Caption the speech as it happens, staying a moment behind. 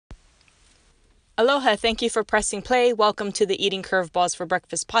Aloha, thank you for pressing play. Welcome to the Eating Curveballs for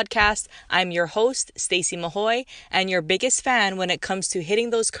Breakfast podcast. I'm your host, Stacey Mahoy, and your biggest fan when it comes to hitting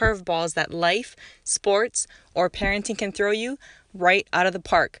those curveballs that life, sports, or parenting can throw you right out of the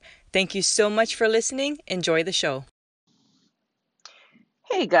park. Thank you so much for listening. Enjoy the show.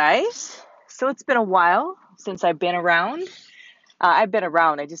 Hey guys, so it's been a while since I've been around. I've been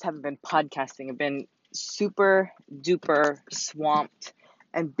around, I just haven't been podcasting. I've been super duper swamped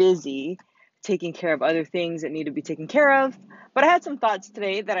and busy taking care of other things that need to be taken care of. But I had some thoughts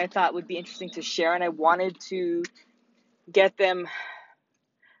today that I thought would be interesting to share, and I wanted to get them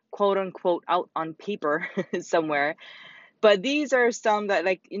quote unquote out on paper somewhere. But these are some that,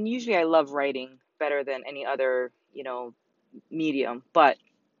 like, and usually I love writing better than any other, medium. But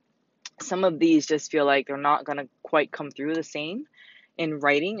some of these just feel like they're not going to quite come through the same in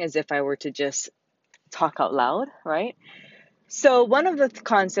writing as if I were to just talk out loud, right? So one of the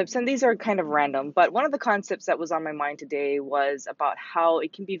concepts, and these are kind of random, but one of the concepts that was on my mind today was about how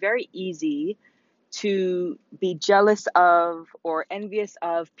it can be very easy to be jealous of or envious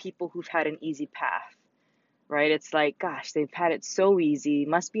of people who've had an easy path, right? It's like, gosh, they've had it so easy,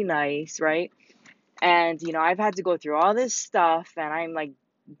 must be nice, right? And, I've had to go through all this stuff and I'm like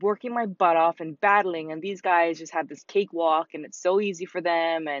working my butt off and battling, and these guys just have this cakewalk and it's so easy for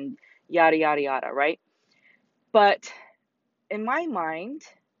them and yada, yada, yada, right? But in my mind,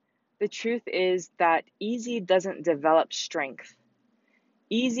 the truth is that easy doesn't develop strength.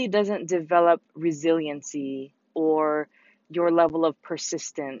 Easy doesn't develop resiliency or your level of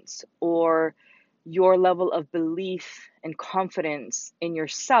persistence or your level of belief and confidence in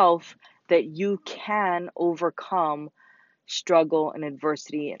yourself that you can overcome struggle and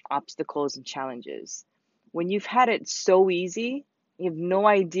adversity and obstacles and challenges. When you've had it so easy, you have no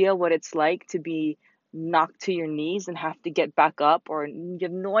idea what it's like to be knocked to your knees and have to get back up, or you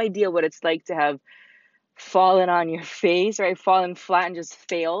have no idea what it's like to have fallen on your face, right? Fallen flat and just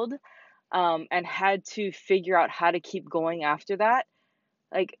failed, and had to figure out how to keep going after that.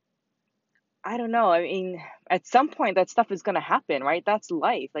 Like, I don't know. I mean, at some point, that stuff is going to happen, right? That's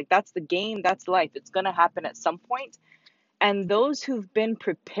life. Like, that's the game. That's life. It's going to happen at some point. And those who've been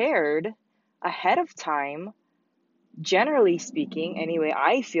prepared ahead of time, generally speaking, anyway,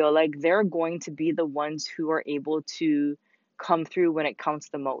 I feel like they're going to be the ones who are able to come through when it counts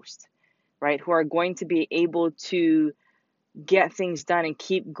the most, right? Who are going to be able to get things done and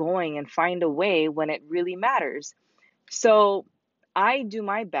keep going and find a way when it really matters. So I do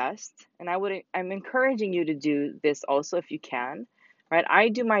my best, and I'm encouraging you to do this also if you can, right? I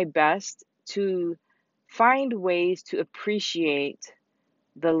do my best to find ways to appreciate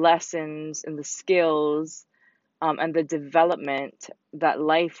the lessons and the skills, and the development that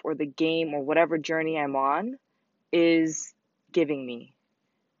life or the game or whatever journey I'm on is giving me.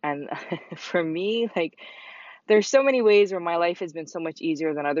 And for me, like, there's so many ways where my life has been so much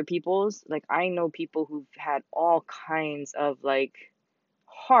easier than other people's. Like, I know people who've had all kinds of like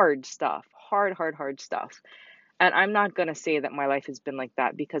hard stuff, hard stuff. And I'm not going to say that my life has been like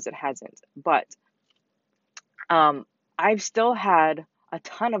that because it hasn't. But I've still had a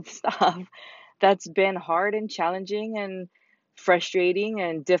ton of stuff that's been hard and challenging and frustrating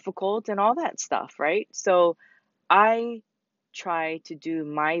and difficult and all that stuff, right? So I try to do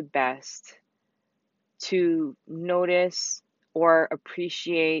my best to notice or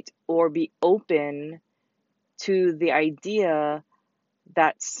appreciate or be open to the idea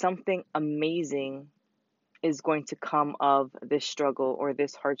that something amazing is going to come of this struggle or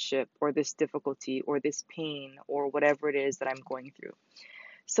this hardship or this difficulty or this pain or whatever it is that I'm going through.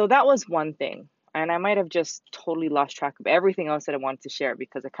 So that was one thing. And I might have just totally lost track of everything else that I wanted to share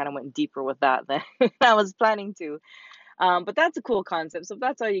because I kind of went deeper with that than I was planning to. But that's a cool concept. So if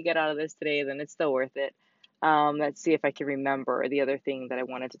that's all you get out of this today, then it's still worth it. Let's see if I can remember the other thing that I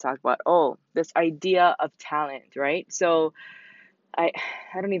wanted to talk about. Oh, this idea of talent, right? So I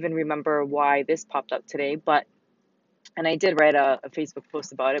I don't even remember why this popped up today, but and I did write a Facebook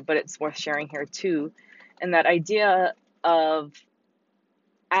post about it, but it's worth sharing here too. And that idea of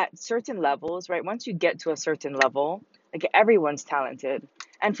at certain levels, right? Once you get to a certain level, like everyone's talented.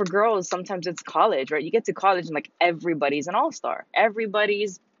 And for girls, sometimes it's college, right? You get to college and like everybody's an all-star.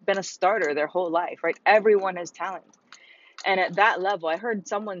 Everybody's been a starter their whole life, right? Everyone has talent. And at that level, I heard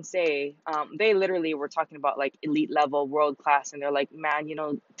someone say, they literally were talking about like elite level, world class, and they're like, man,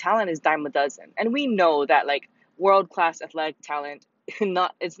 talent is dime a dozen. And we know that like world class athletic talent,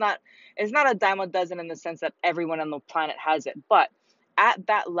 not it's not a dime a dozen in the sense that everyone on the planet has it, but at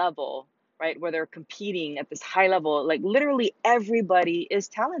that level, right, where they're competing at this high level, like literally everybody is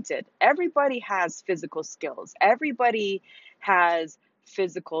talented. Everybody has physical skills. Everybody has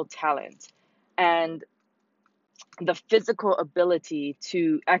physical talent. and the physical ability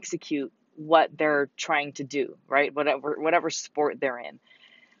to execute what they're trying to do, right? Whatever sport they're in.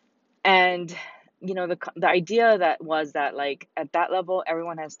 And the idea that was that, like, at that level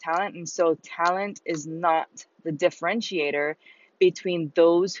everyone has talent, and so talent is not the differentiator between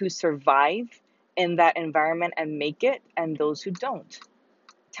those who survive in that environment and make it and those who don't.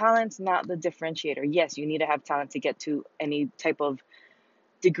 Talent's not the differentiator. Yes, you need to have talent to get to any type of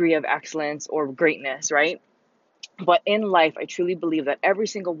degree of excellence or greatness, right? But in life, I truly believe that every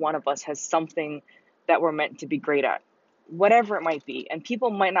single one of us has something that we're meant to be great at, whatever it might be. And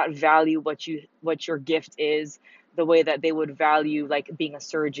people might not value what your gift is the way that they would value, like, being a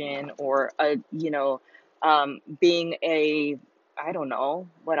surgeon or being a, I don't know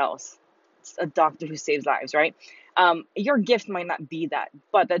what else, a doctor who saves lives, right? Your gift might not be that,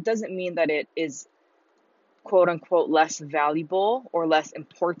 but that doesn't mean that it is quote unquote less valuable or less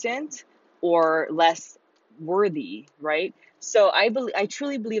important or less worthy, right? So I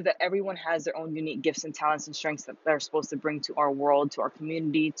truly believe that everyone has their own unique gifts and talents and strengths that they're supposed to bring to our world, to our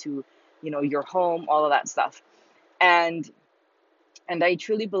community, to your home, all of that stuff. And I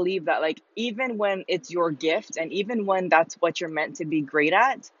truly believe that, like, even when it's your gift and even when that's what you're meant to be great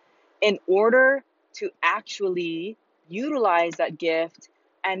at, in order to actually utilize that gift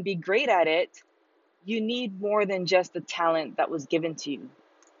and be great at it, you need more than just the talent that was given to you.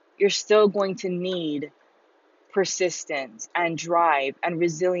 You're still going to need persistence and drive and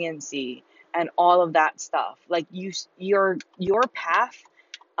resiliency and all of that stuff. Like, your path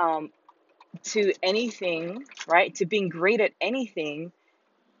to anything, right? To being great at anything,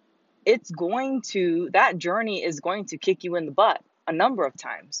 that journey is going to kick you in the butt a number of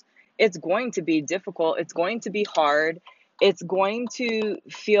times. It's going to be difficult. It's going to be hard. It's going to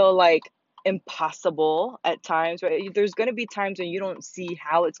feel like impossible at times, right? There's going to be times when you don't see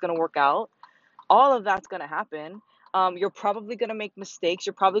how it's going to work out. All of that's going to happen. You're probably going to make mistakes.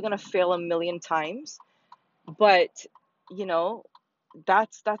 You're probably going to fail a million times. But, you know,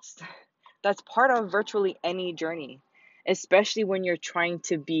 that's part of virtually any journey, especially when you're trying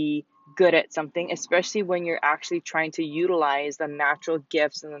to be good at something, especially when you're actually trying to utilize the natural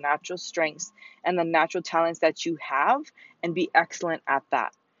gifts and the natural strengths and the natural talents that you have and be excellent at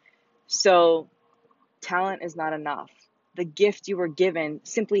that. So talent is not enough. The gift you were given,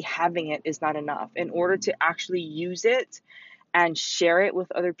 simply having it is not enough. In order to actually use it and share it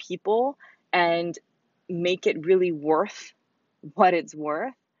with other people and make it really worth what it's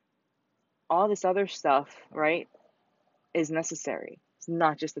worth, all this other stuff, right, is necessary. It's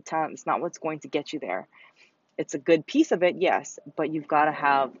not just the talent. It's not what's going to get you there. It's a good piece of it, yes, but you've got to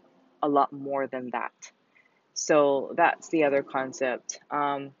have a lot more than that. So that's the other concept.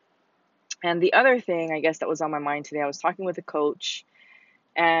 And the other thing, I guess, that was on my mind today, I was talking with a coach,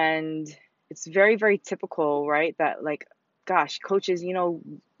 and it's very, very typical, right? That, like, gosh, coaches,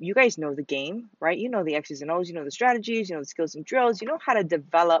 you guys know the game, right? You know the X's and O's, you know the strategies, you know the skills and drills, you know how to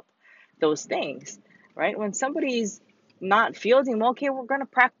develop those things, right? When somebody's not fielding, well, okay, we're going to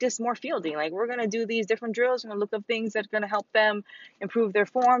practice more fielding. Like, we're going to do these different drills. We're going to look up things that are going to help them improve their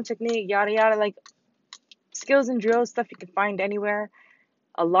form, technique, yada, yada. Like, skills and drills, stuff you can find anywhere.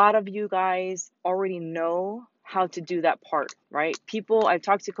 A lot of you guys already know how to do that part, right? I've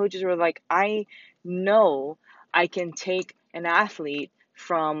talked to coaches who are like, I know I can take an athlete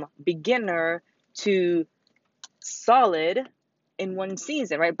from beginner to solid in one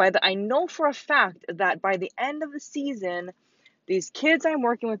season, right? I know for a fact that by the end of the season, these kids I'm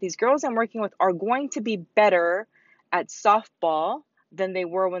working with, these girls I'm working with, are going to be better at softball than they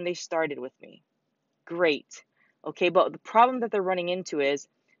were when they started with me. Great. Okay, but the problem that they're running into is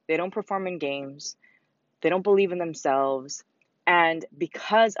they don't perform in games. They don't believe in themselves. And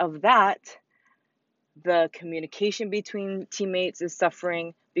because of that, the communication between teammates is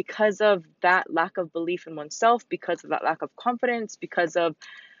suffering because of that lack of belief in oneself, because of that lack of confidence, because of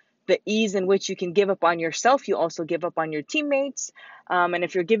the ease in which you can give up on yourself. You also give up on your teammates. And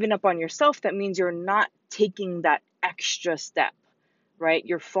if you're giving up on yourself, that means you're not taking that extra step, right?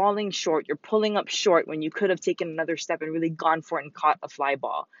 You're falling short. You're pulling up short when you could have taken another step and really gone for it and caught a fly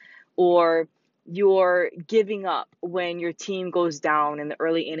ball. Or you're giving up when your team goes down in the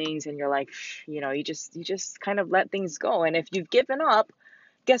early innings and you're like, you just kind of let things go. And if you've given up,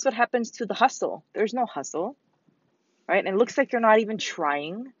 guess what happens to the hustle? There's no hustle, right? And it looks like you're not even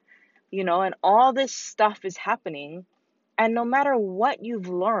trying, and all this stuff is happening. And no matter what you've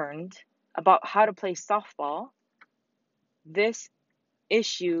learned about how to play softball, this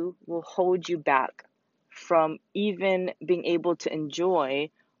issue will hold you back from even being able to enjoy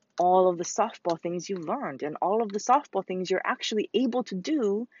all of the softball things you learned and all of the softball things you're actually able to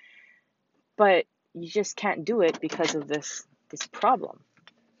do but you just can't do it because of this problem.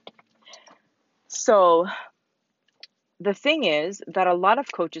 So the thing is that a lot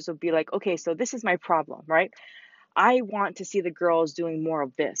of coaches will be like, okay, so this is my problem, right? I want to see the girls doing more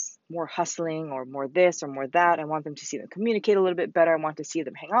of this, more hustling or more this or more that. I want them to see them communicate a little bit better. I want to see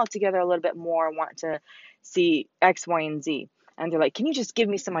them hang out together a little bit more. I want to see X, Y, and Z. And they're like, can you just give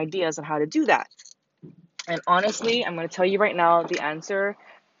me some ideas on how to do that? And honestly, I'm going to tell you right now, the answer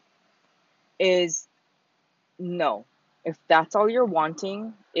is no. If that's all you're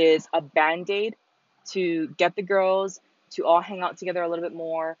wanting is a band-aid to get the girls to all hang out together a little bit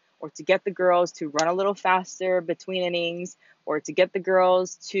more, or to get the girls to run a little faster between innings, or to get the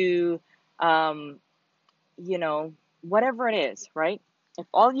girls to, whatever it is, right? If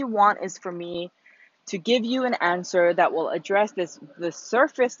all you want is for me to give you an answer that will address the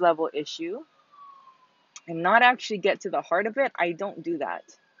surface level issue and not actually get to the heart of it, I don't do that.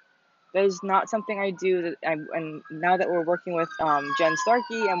 That is not something I do. And now that we're working with Jen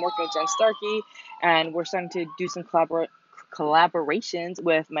Starkey, I'm working with Jen Starkey, and we're starting to do some collaborations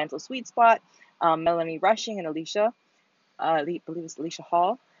with Mental Sweet Spot, Melanie Rushing, and Alicia. I believe it's Alicia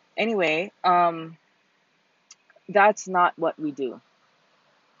Hall. Anyway, that's not what we do,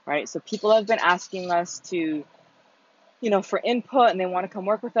 right? So people have been asking us to, for input, and they want to come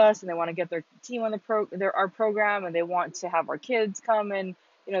work with us, and they want to get their team on our program, and they want to have our kids come and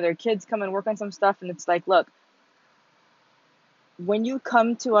their kids come and work on some stuff. And it's like, look, when you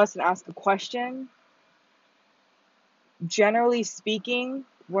come to us and ask a question, generally speaking,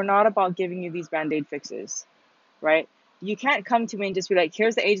 we're not about giving you these band-aid fixes, right? You can't come to me and just be like,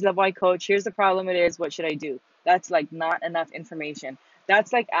 here's the age level I coach, here's the problem it is, what should I do? That's like not enough information.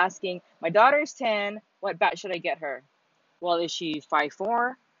 That's like asking, my daughter's 10, what bat should I get her? Well, is she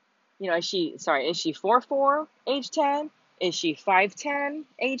 5'4"? Is she 4'4", age 10? Is she 5'10",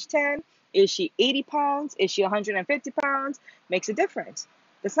 age 10? Is she 80 pounds? Is she 150 pounds? Makes a difference.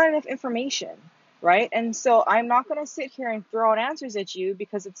 That's not enough information, right? And so I'm not going to sit here and throw out answers at you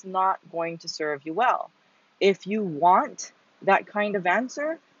because it's not going to serve you well. If you want that kind of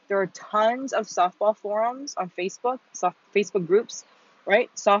answer, there are tons of softball forums on Facebook, Facebook groups, right?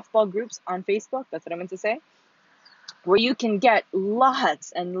 Softball groups on Facebook. That's what I meant to say, where you can get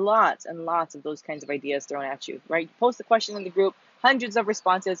lots and lots and lots of those kinds of ideas thrown at you, right? Post a question in the group, hundreds of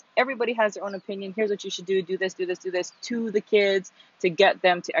responses. Everybody has their own opinion. Here's what you should do this, do this, do this to the kids to get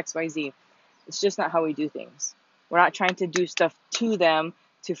them to XYZ. It's just not how we do things. We're not trying to do stuff to them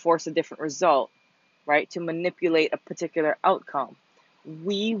to force a different result, right? To manipulate a particular outcome.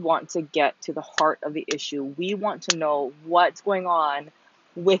 We want to get to the heart of the issue. We want to know what's going on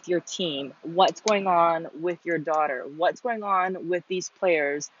with your team, what's going on with your daughter, what's going on with these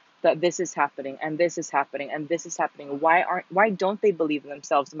players, that this is happening and this is happening and this is happening. Why don't they believe in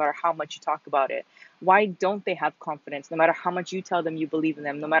themselves no matter how much you talk about it? Why don't they have confidence no matter how much you tell them you believe in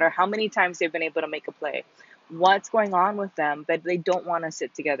them, no matter how many times they've been able to make a play? What's going on with them that they don't want to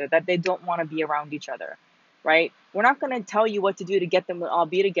sit together, that they don't want to be around each other, right? We're not going to tell you what to do to get them to all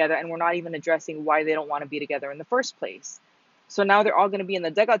be together, and we're not even addressing why they don't want to be together in the first place. So now they're all going to be in the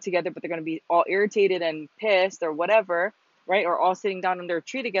dugout together, but they're going to be all irritated and pissed or whatever, right? Or all sitting down under a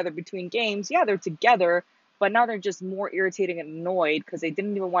tree together between games. Yeah, they're together, but now they're just more irritated and annoyed because they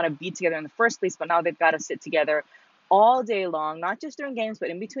didn't even want to be together in the first place, but now they've got to sit together all day long, not just during games, but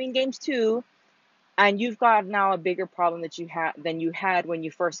in between games too. And you've got now a bigger problem than you had when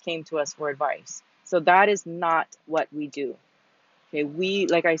you first came to us for advice. So that is not what we do. Okay,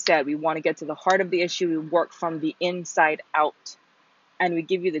 like I said, we want to get to the heart of the issue. We work from the inside out, and we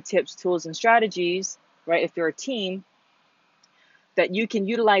give you the tips, tools, and strategies, right? If you're a team, that you can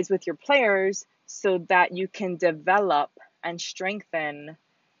utilize with your players so that you can develop and strengthen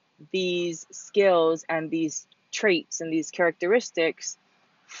these skills and these traits and these characteristics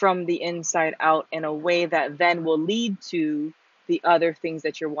from the inside out in a way that then will lead to the other things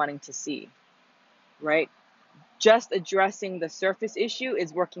that you're wanting to see, right? Just addressing the surface issue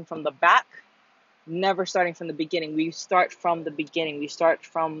is working from the back, never starting from the beginning. We start from the beginning. We start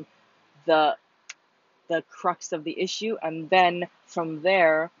from the crux of the issue, and then from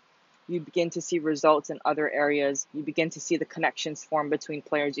there, you begin to see results in other areas. You begin to see the connections form between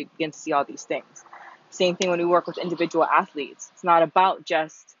players. You begin to see all these things. Same thing when we work with individual athletes. It's not about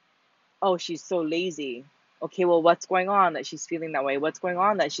just, oh, she's so lazy. Okay, well, what's going on that she's feeling that way? What's going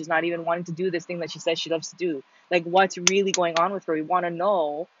on that she's not even wanting to do this thing that she says she loves to do? Like, what's really going on with her? We want to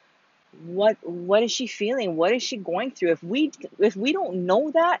know what is she feeling? What is she going through? If we don't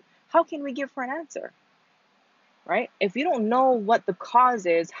know that, how can we give her an answer? Right? If we don't know what the cause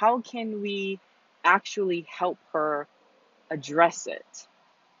is, how can we actually help her address it?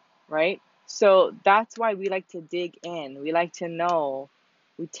 Right? So that's why we like to dig in. We like to know.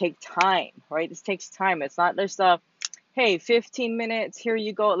 We take time, right? This takes time. It's not just hey, 15 minutes, here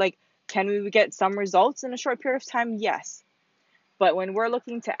you go. Like, can we get some results in a short period of time? Yes. But when we're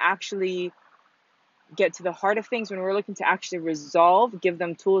looking to actually get to the heart of things, when we're looking to actually resolve, give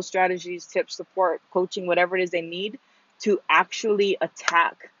them tools, strategies, tips, support, coaching, whatever it is they need to actually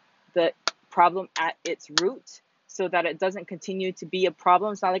attack the problem at its root so that it doesn't continue to be a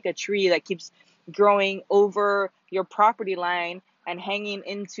problem. It's not like a tree that keeps growing over your property line and hanging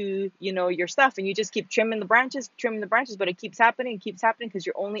into, your stuff, and you just keep trimming the branches, but it keeps happening because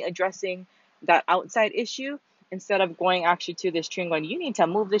you're only addressing that outside issue instead of going actually to this tree and going, you need to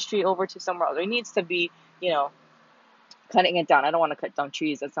move this tree over to somewhere else. It needs to be, cutting it down. I don't want to cut down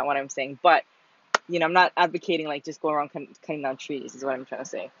trees. That's not what I'm saying. But, I'm not advocating like just go around cutting down trees is what I'm trying to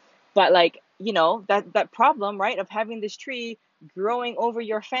say. But like, that problem, right, of having this tree growing over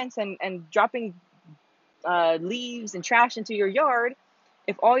your fence and dropping leaves and trash into your yard,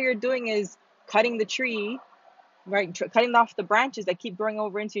 if all you're doing is cutting the tree, right, cutting off the branches that keep growing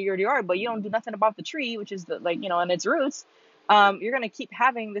over into your yard, but you don't do nothing about the tree, which is and its roots, you're gonna keep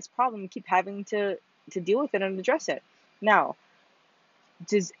having this problem, keep having to deal with it and address it. Now,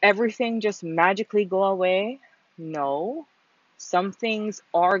 does everything just magically go away? No. Some things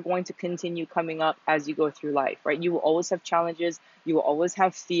are going to continue coming up as you go through life, right? You will always have challenges. You will always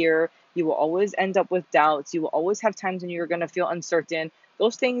have fear. You will always end up with doubts. You will always have times when you're going to feel uncertain.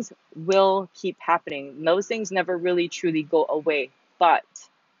 Those things will keep happening. Those things never really truly go away. But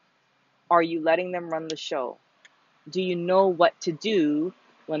are you letting them run the show? Do you know what to do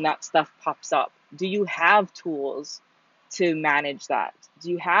when that stuff pops up? Do you have tools to manage that?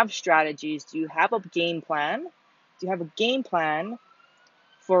 Do you have strategies? Do you have a game plan? Do you have a game plan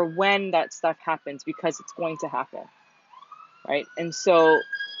for when that stuff happens? Because it's going to happen, right? And so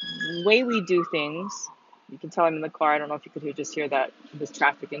the way we do things, you can tell I'm in the car. I don't know if you could hear that. There's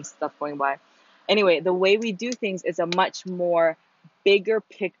traffic and stuff going by. Anyway, the way we do things is a much more bigger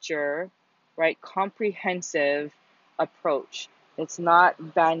picture, right? Comprehensive approach. It's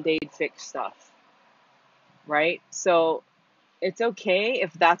not band-aid fix stuff, right? So it's okay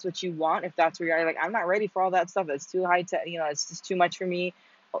if that's what you want, if that's where you're like, I'm not ready for all that stuff. It's too high tech, it's just too much for me.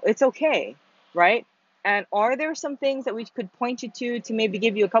 It's okay, right? And are there some things that we could point you to maybe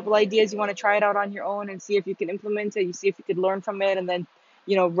give you a couple ideas? You want to try it out on your own and see if you can implement it. You see if you could learn from it and then,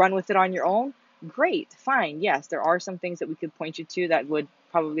 run with it on your own. Great, fine. Yes, there are some things that we could point you to that would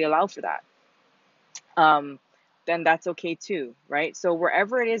probably allow for that. Then that's okay too, right? So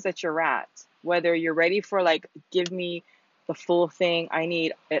wherever it is that you're at, whether you're ready for like, give me the full thing, I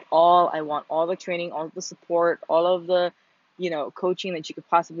need it all. I want all the training, all the support, all of the, coaching that you could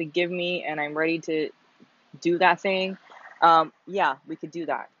possibly give me, and I'm ready to do that thing. Yeah, we could do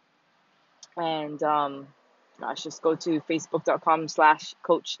that. And gosh, just go to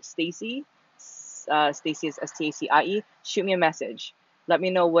facebook.com/coach Stacie. Stacie is Stacie. Shoot me a message. Let me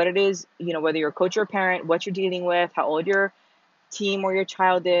know what it is, whether you're a coach or a parent, what you're dealing with, how old your team or your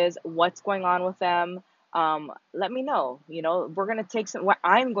child is, what's going on with them. Let me know. We're going to what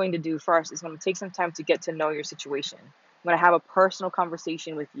I'm going to do first is going to take some time to get to know your situation. I'm going to have a personal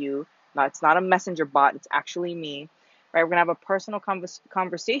conversation with you. Now, it's not a messenger bot. It's actually me, right? We're going to have a personal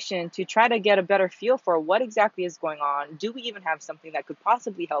conversation to try to get a better feel for what exactly is going on. Do we even have something that could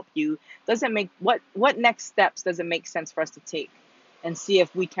possibly help you? Does it make, what next steps does it make sense for us to take? And see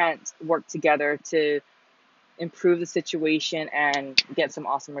if we can't work together to improve the situation and get some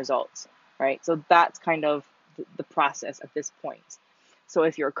awesome results, right? So that's kind of the process at this point. So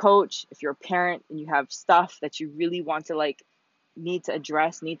if you're a coach, if you're a parent, and you have stuff that you really want to need to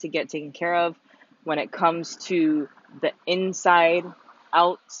address, need to get taken care of when it comes to the inside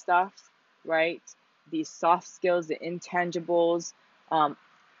out stuff, right? These soft skills, the intangibles,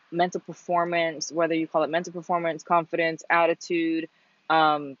 mental performance, whether you call it mental performance, confidence, attitude,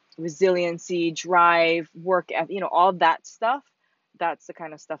 resiliency, drive, work, all that stuff. That's the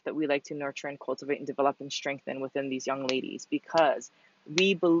kind of stuff that we like to nurture and cultivate and develop and strengthen within these young ladies, because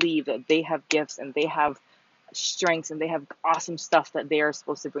we believe that they have gifts and they have strengths and they have awesome stuff that they are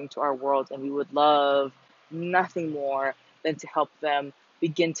supposed to bring to our world. And we would love nothing more than to help them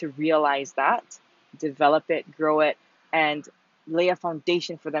begin to realize that, develop it, grow it, and lay a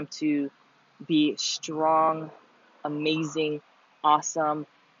foundation for them to be strong, amazing, awesome,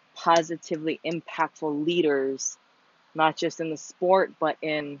 positively impactful leaders, not just in the sport, but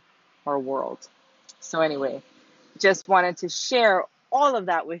in our world. So anyway, just wanted to share all of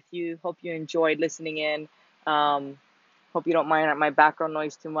that with you. Hope you enjoyed listening in. Hope you don't mind my background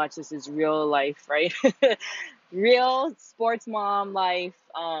noise too much. This is real life, right? Real sports mom life.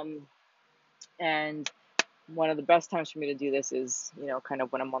 And one of the best times for me to do this is, kind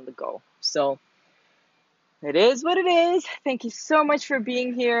of when I'm on the go. So it is what it is. Thank you so much for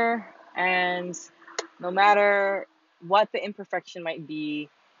being here. And no matter what the imperfection might be,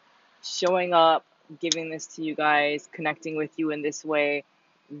 showing up, giving this to you guys, connecting with you in this way,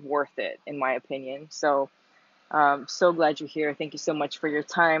 worth it, in my opinion. So glad you're here. Thank you so much for your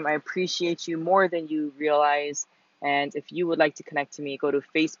time. I appreciate you more than you realize. And if you would like to connect to me, go to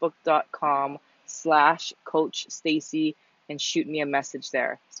facebook.com/Coach Stacy and shoot me a message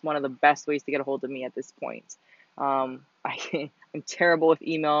there. It's one of the best ways to get a hold of me at this point. I'm terrible with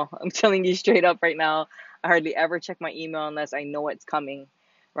email. I'm telling you straight up right now. I hardly ever check my email unless I know it's coming,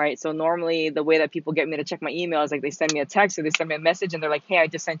 right? So normally the way that people get me to check my email is like they send me a text or they send me a message and they're like, hey, I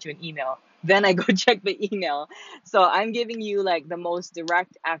just sent you an email. Then I go check the email. So I'm giving you like the most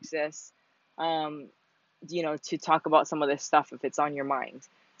direct access, to talk about some of this stuff if it's on your mind.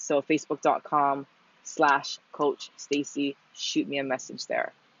 So facebook.com/Coach Stacy, shoot me a message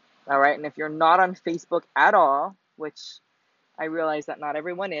there. All right. And if you're not on Facebook at all, which I realize that not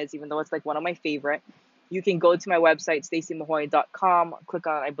everyone is, even though it's like one of my favorite, you can go to my website, stacymahoy.com, click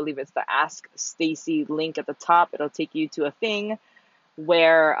on, I believe it's the Ask Stacy link at the top. It'll take you to a thing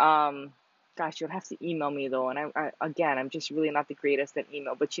where, you'll have to email me though. And I'm just really not the greatest at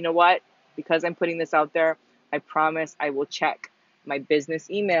email. But you know what? Because I'm putting this out there, I promise I will check my business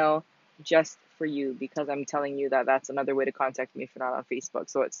email just for you, because I'm telling you that that's another way to contact me if you're not on Facebook.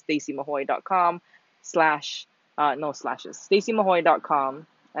 So it's stacymahoy.com no slashes, stacymahoy.com,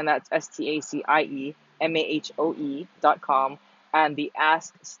 and that's STACIEMAHOE.com. And the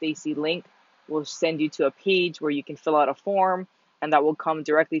Ask Stacy link will send you to a page where you can fill out a form, and that will come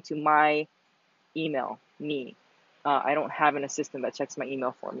directly to my email, me. I don't have an assistant that checks my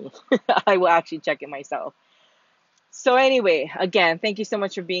email for me. I will actually check it myself. So anyway, again, thank you so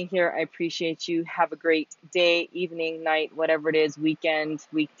much for being here. I appreciate you. Have a great day, evening, night, whatever it is, weekend,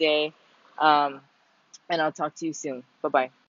 weekday. And I'll talk to you soon. Bye-bye.